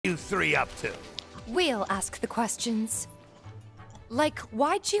you three up to? We'll ask the questions. Like,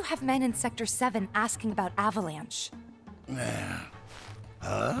 why'd you have men in Sector 7 asking about Avalanche?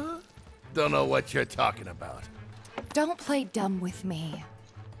 Huh? Don't know what you're talking about. Don't play dumb with me.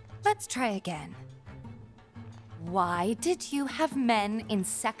 Let's try again. Why did you have men in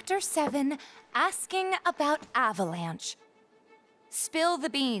Sector 7 asking about Avalanche? Spill the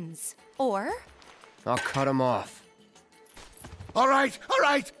beans, or... I'll cut him off. All right,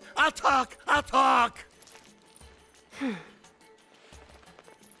 I'll talk.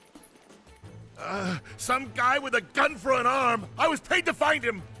 Some guy with a gun for an arm. I was paid to find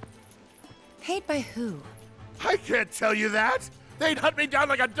him. Paid by who? I can't tell you that. They'd hunt me down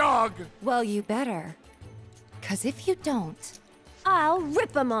like a dog. Well, you better. 'Cause if you don't... I'll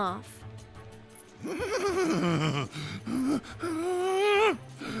rip him off.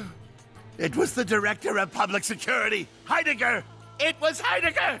 It was the Director of Public Security, Heidegger. It was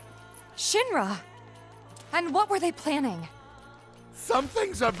Heidegger. Shinra! And what were they planning? Some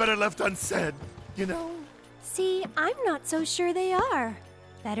things are better left unsaid, you know? See, I'm not so sure they are.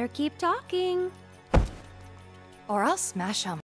 Better keep talking. Or I'll smash 'em.